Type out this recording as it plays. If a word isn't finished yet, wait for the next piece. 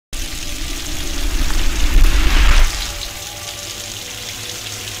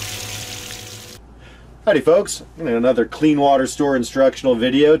Howdy folks, in another clean water store instructional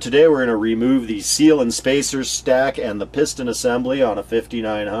video. Today we're going to remove the seal and spacer stack and the piston assembly on a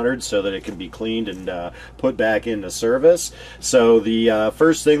 5900 so that it can be cleaned and put back into service. So the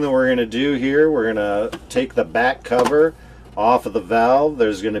first thing that we're going to do here, we're going to take the back cover off of the valve.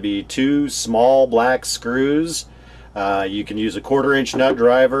 There's going to be two small black screws. You can use a 1/4 inch nut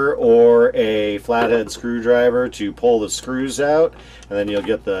driver or a flathead screwdriver to pull the screws out, and then you'll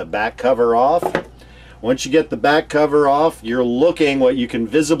get the back cover off. Once you get the back cover off, you're looking, what you can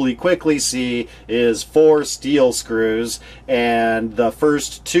visibly quickly see is 4 steel screws, and the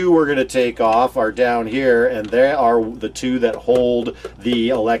first 2 we're going to take off are down here, and they are the 2 that hold the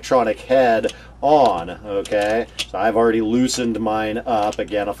electronic head on. Okay, so I've already loosened mine up.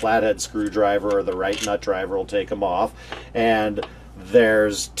 Again, a flathead screwdriver or the right nut driver will take them off, and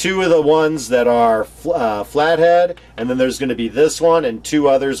there's 2 of the ones that are flathead, and then there's going to be this one and 2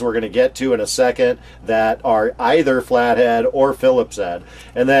 others we're going to get to in a second that are either flathead or Phillips head.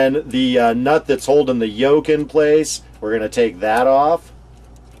 And then the nut that's holding the yoke in place, we're going to take that off.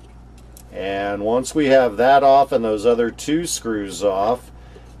 And once we have that off and those other 2 screws off,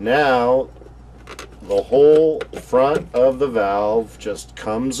 now the whole front of the valve just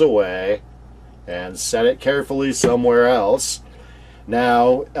comes away, and set it carefully somewhere else.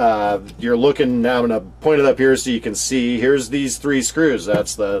 Now you're looking, now I'm going to point it up here so you can see, here's these 3 screws.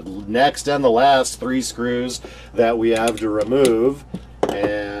 That's the next and the last 3 screws that we have to remove.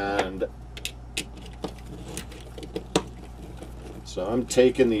 And so I'm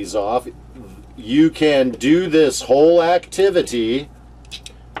taking these off. You can do this whole activity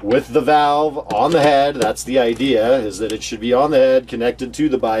with the valve on the head. That's the idea, is that it should be on the head connected to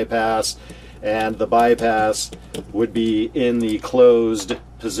the bypass, and the bypass would be in the closed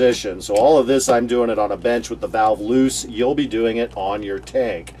position. So all of this, I'm doing it on a bench with the valve loose. You'll be doing it on your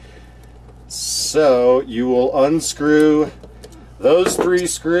tank. So you will unscrew those 3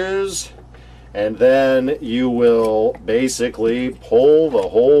 screws, and then you will basically pull the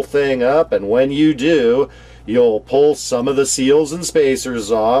whole thing up, and when you do, you'll pull some of the seals and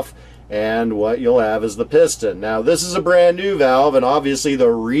spacers off, and what you'll have is the piston. Now this is a brand new valve, and obviously the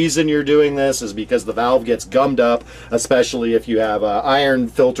reason you're doing this is because the valve gets gummed up, especially if you have an iron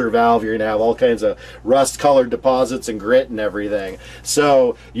filter valve. You're going to have all kinds of rust colored deposits and grit and everything.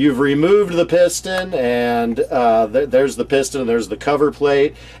 So you've removed the piston, and there's the piston, there's the cover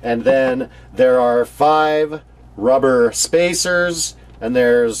plate, and then there are 5 rubber spacers, and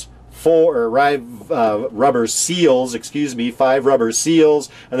there's 4 rubber seals, 5 rubber seals,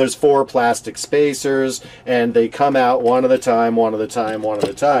 and there's 4 plastic spacers, and they come out one at a time, one at a time, one at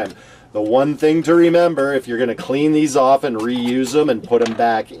a time. The one thing to remember if you're going to clean these off and reuse them and put them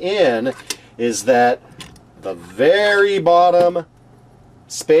back in is that the very bottom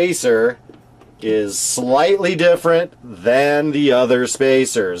spacer is slightly different than the other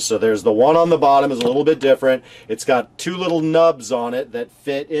spacers. So there's the one on the bottom is a little bit different. It's got 2 little nubs on it that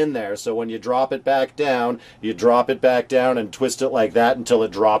fit in there. So when you drop it back down, you drop it back down and twist it like that until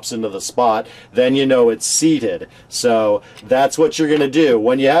it drops into the spot. Then you know it's seated. So that's what you're going to do.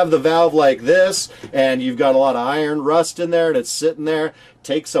 When you have the valve like this and you've got a lot of iron rust in there and it's sitting there,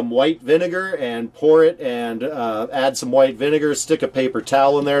 take some white vinegar and pour it, and add some white vinegar, stick a paper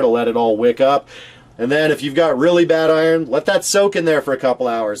towel in there to let it all wick up. And then if you've got really bad iron, let that soak in there for a couple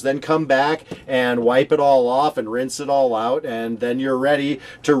hours. Then come back and wipe it all off and rinse it all out, and then you're ready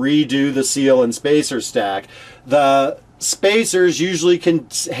to redo the seal and spacer stack. The spacers usually can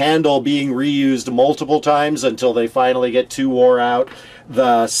handle being reused multiple times until they finally get too wore out.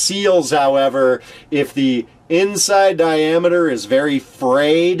 The seals, however, if the inside diameter is very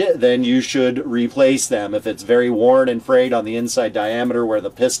frayed, then you should replace them. If it's very worn and frayed on the inside diameter where the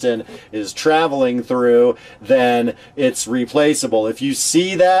piston is traveling through, then it's replaceable. If you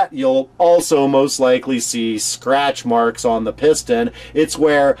see that, you'll also most likely see scratch marks on the piston. It's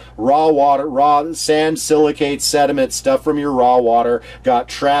where raw water, raw sand, silicate, sediment, stuff from your raw water got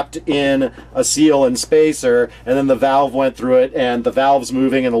trapped in a seal and spacer, and then the valve went through it, and the valve's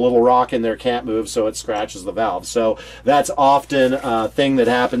moving and a little rock in there can't move, so it scratches the valve. So that's often a thing that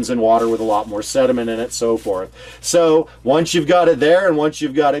happens in water with a lot more sediment in it, so forth. So once you've got it there and once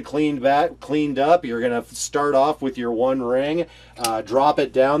you've got it cleaned up, you're going to start off with your 1 ring, drop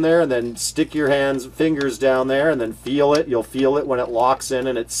it down there, and then stick your fingers down there, and then feel it. You'll feel it when it locks in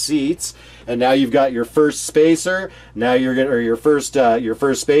and it seats. And now you've got your first spacer. Now you're going to, or your first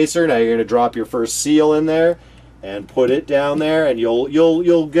spacer. Now you're going to drop your first seal in there and put it down there, and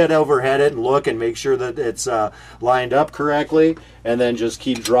you'll get overhead it and look and make sure that it's lined up correctly, and then just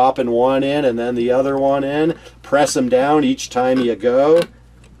keep dropping one in and then the other one in. Press them down each time you go.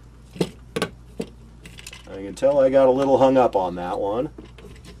 I can tell I got a little hung up on that one.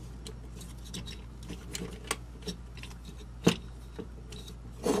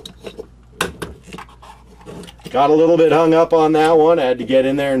 Got a little bit hung up on that one. I had to get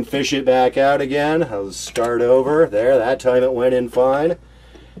in there and fish it back out again. I'll start over. There, that time it went in fine.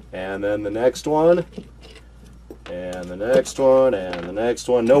 And then the next one. And the next one, and the next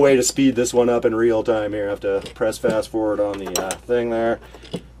one. No way to speed this one up in real time here. I have to press fast forward on the thing there.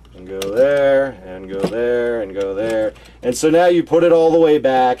 And go there, and go there, and go there. And so now you put it all the way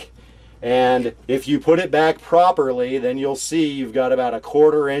back. And if you put it back properly, then you'll see you've got about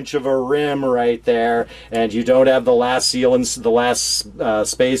 1/4 inch of a rim right there, and you don't have the last seal and the last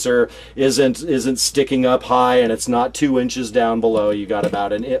spacer isn't sticking up high, and it's not 2 inches down below. You got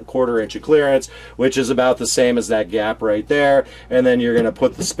about 1/4 inch of clearance, which is about the same as that gap right there. And then you're going to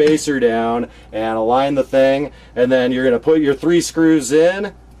put the spacer down and align the thing, and then you're going to put your 3 screws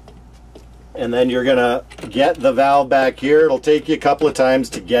in. And then you're gonna get the valve back here. It'll take you a couple of times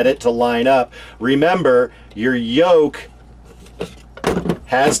to get it to line up. Remember, your yoke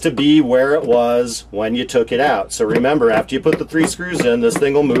has to be where it was when you took it out. So remember, after you put the 3 screws in, this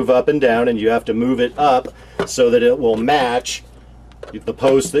thing will move up and down, and you have to move it up so that it will match the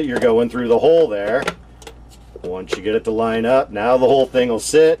post that you're going through the hole there. Once you get it to line up, now the whole thing will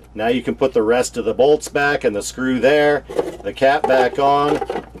sit. Now you can put the rest of the bolts back and the screw there, the cap back on,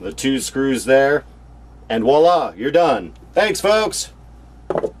 the 2 screws there, and voila, you're done. Thanks, folks.